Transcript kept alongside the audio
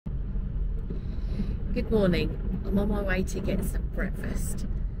Good morning. I'm on my way to get some breakfast.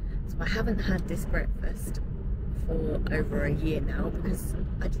 So I haven't had this breakfast for over a year now because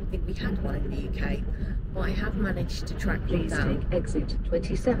I didn't think we had one in the UK. But I have managed to track one down. Please take exit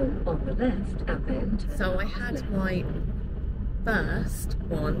 27 on the left and then. So I had my first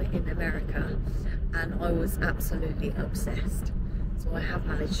one in America and I was absolutely obsessed. So I have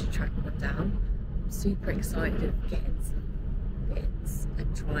managed to track one down. I'm super excited of getting some bits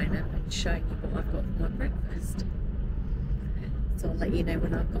and trying them and showing you what I've got for my breakfast. So I'll let you know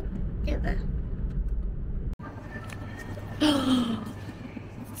when I've get there.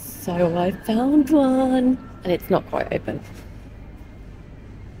 So I found one and it's not quite open.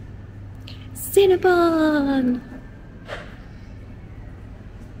 Cinnabon!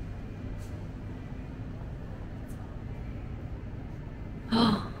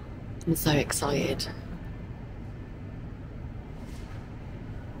 Oh, I'm so excited.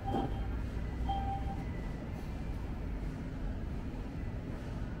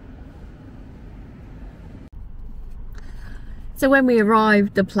 So when we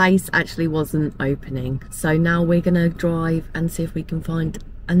arrived, the place actually wasn't opening. So now we're gonna drive and see if we can find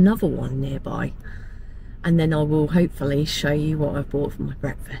another one nearby. And then I will hopefully show you what I've bought for my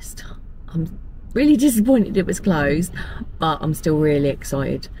breakfast. I'm really disappointed it was closed, but I'm still really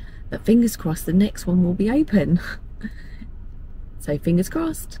excited that fingers crossed the next one will be open. So fingers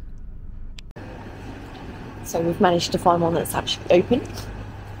crossed. So we've managed to find one that's actually open.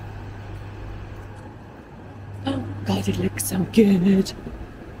 Oh God, it looks so good.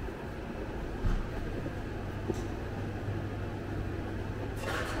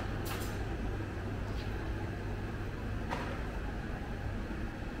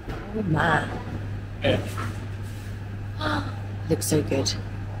 Oh man. Looks so good.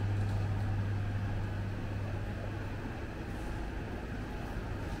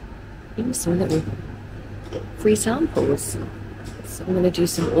 Even some little free samples. So I'm going to do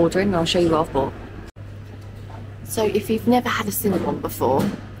some ordering and I'll show you what I've bought. So if you've never had a Cinnabon before,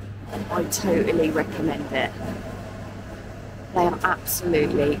 I totally recommend it. They are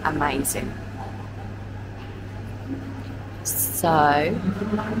absolutely amazing. So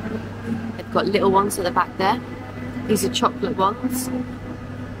they've got little ones at the back there. These are chocolate ones.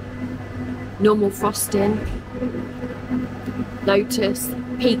 Normal frosting, lotus,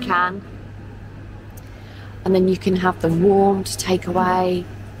 pecan. And then you can have them warm to take away.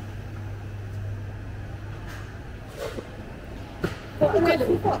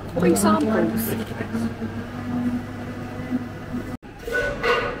 Free samples.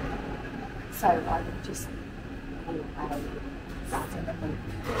 So I would just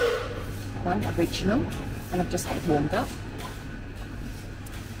one original, and I've just had it warmed up.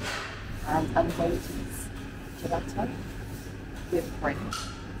 And unlotus gelato with cream.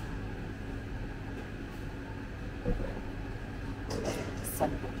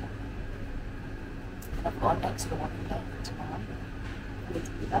 And I've got an extra one here tomorrow. I need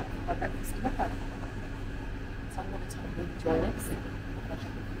to do that for my breakfast tomorrow. So I'm going to totally enjoy this.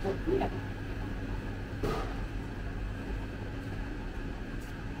 Yeah.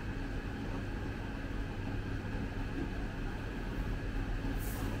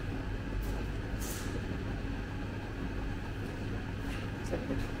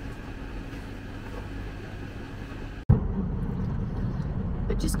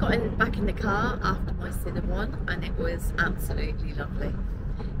 I just got back in the car after my Cinnabon and it was absolutely lovely.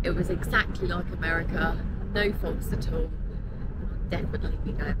 It was exactly like America, no faults at all. I'll definitely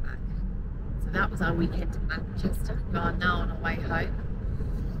be going back. So that was our weekend in Manchester. We are now on our way home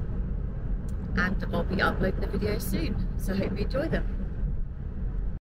and I'll be uploading the videos soon. So I hope you enjoy them.